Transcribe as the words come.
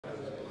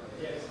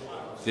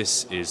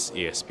This is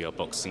ESPL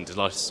Boxing.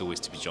 Delighted as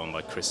always to be joined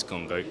by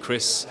Kongo.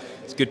 Chris,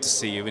 it's good to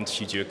see you. I've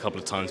interviewed you a couple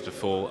of times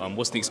before.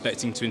 Wasn't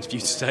expecting to interview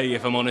today,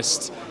 if I'm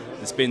honest.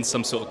 There's been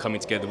some sort of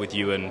coming together with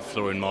you and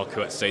Florian and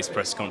Marku at today's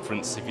press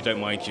conference. If you don't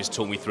mind, just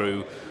talk me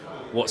through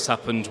what's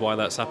happened, why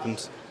that's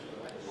happened.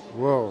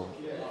 Well,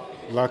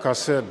 like I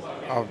said,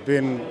 I've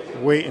been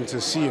waiting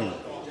to see him.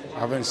 I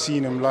haven't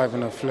seen him live in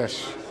the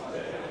flesh.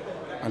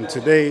 And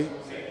today,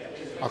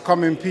 I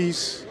come in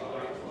peace.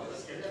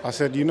 I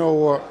said, you know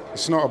what,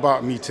 it's not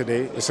about me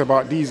today, it's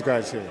about these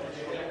guys here.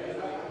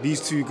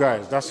 These two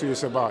guys, that's who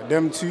it's about.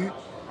 Them two,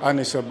 and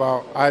it's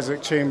about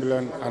Isaac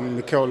Chamberlain and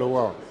Mikel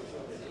Lowell.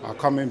 I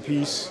come in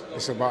peace,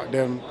 it's about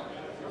them.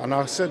 And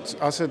I said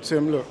to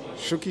him, look,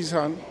 shook his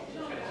hand.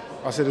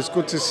 I said, it's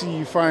good to see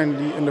you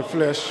finally in the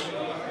flesh.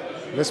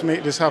 Let's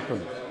make this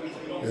happen.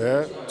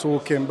 Yeah,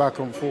 talking back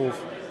and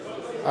forth.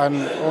 And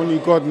only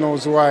God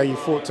knows why he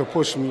thought to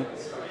push me.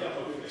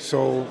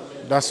 So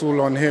that's all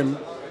on him.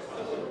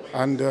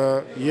 And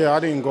yeah,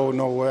 I didn't go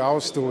nowhere. I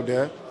was still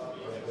there.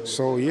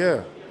 So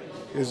yeah,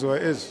 is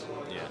what it is.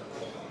 Yeah,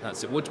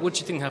 that's it. What do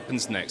you think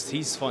happens next?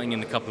 He's fighting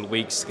in a couple of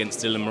weeks against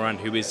Dylan Moran,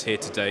 who is here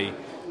today.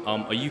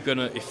 Are you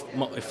gonna,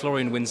 if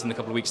Florian wins in a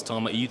couple of weeks'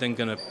 time, are you then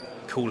gonna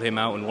call him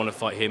out and want to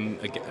fight him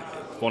again?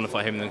 Want to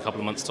fight him in a couple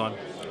of months' time?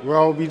 Well,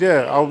 I'll be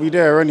there. I'll be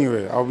there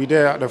anyway. I'll be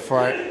there at the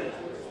fight,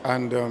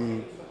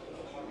 and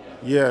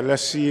yeah,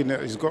 let's see.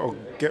 He's got to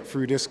get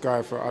through this guy.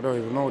 I don't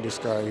even know this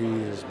guy who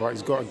he is, but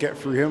he's got to get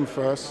through him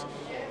first,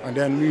 and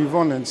then move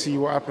on and see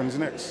what happens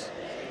next.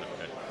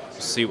 Okay.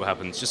 See what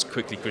happens. Just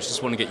quickly, Chris,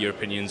 just want to get your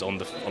opinions on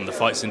the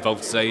fights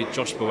involved today.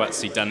 Josh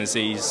Boatsi, Dan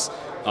Aziz.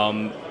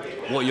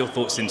 What are your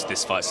thoughts into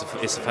this fight?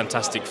 It's a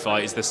fantastic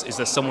fight. Is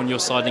there someone you're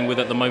siding with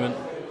at the moment?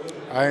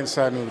 I ain't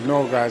siding with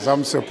no guys.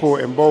 I'm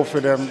supporting both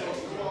of them.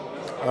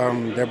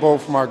 They're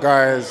both my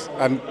guys,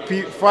 and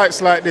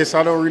fights like this,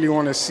 I don't really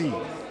want to see.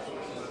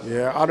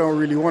 Yeah, I don't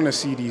really want to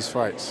see these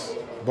fights,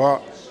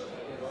 but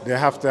they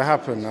have to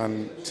happen,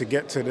 and to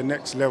get to the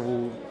next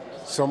level,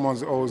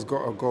 someone's always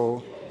got to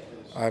go.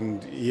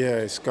 And yeah,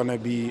 it's going to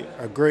be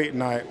a great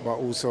night, but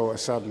also a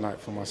sad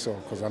night for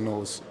myself, because I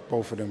know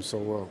both of them so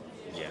well.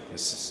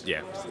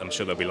 Yeah, I'm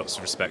sure there'll be lots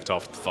of respect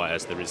after the fight,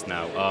 as there is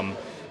now.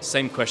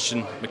 Same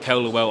question,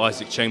 Mikel Lowell,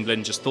 Isaac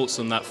Chamberlain, just thoughts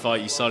on that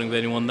fight? You siding with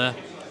anyone there?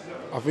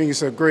 I think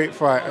it's a great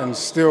fight, and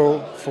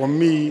still, for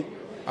me,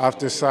 I have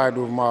to side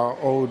with my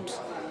old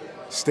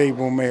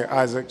stablemate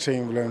Isaac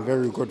Chamberlain,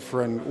 very good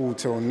friend all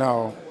till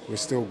now. We're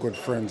still good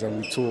friends,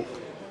 and we talk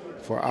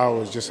for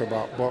hours just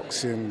about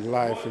boxing,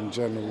 life in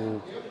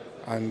general.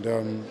 And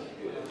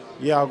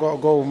yeah, I got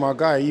to go with my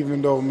guy,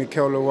 even though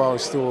Mikel Lowell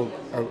is still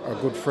a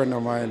good friend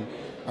of mine.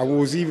 I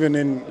was even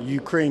in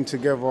Ukraine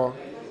together.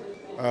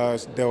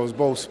 There was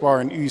both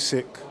sparring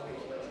Usyk,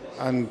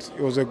 and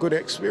it was a good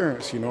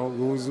experience, you know.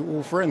 We was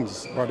all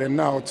friends, but then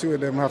now two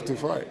of them have to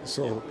fight,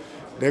 so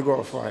they got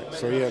to fight.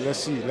 So yeah, let's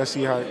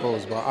see how it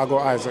goes. But I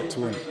got Isaac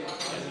to win.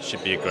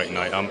 Should be a great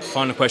night.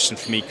 Final question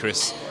for me,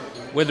 Chris.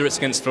 Whether it's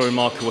against Florian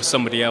Marku or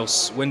somebody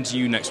else, when do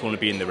you next want to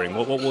be in the ring?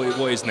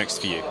 What is next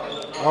for you?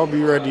 I'll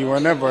be ready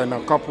whenever, in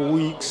a couple of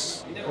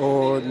weeks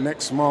or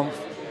next month.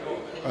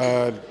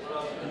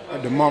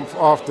 The month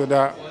after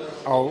that,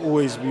 I'll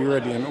always be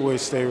ready and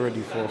always stay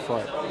ready for a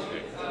fight.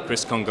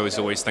 Chris Kongo, as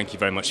always, thank you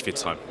very much for your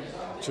time.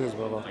 Cheers,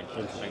 brother.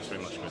 Thanks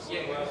very much, Chris.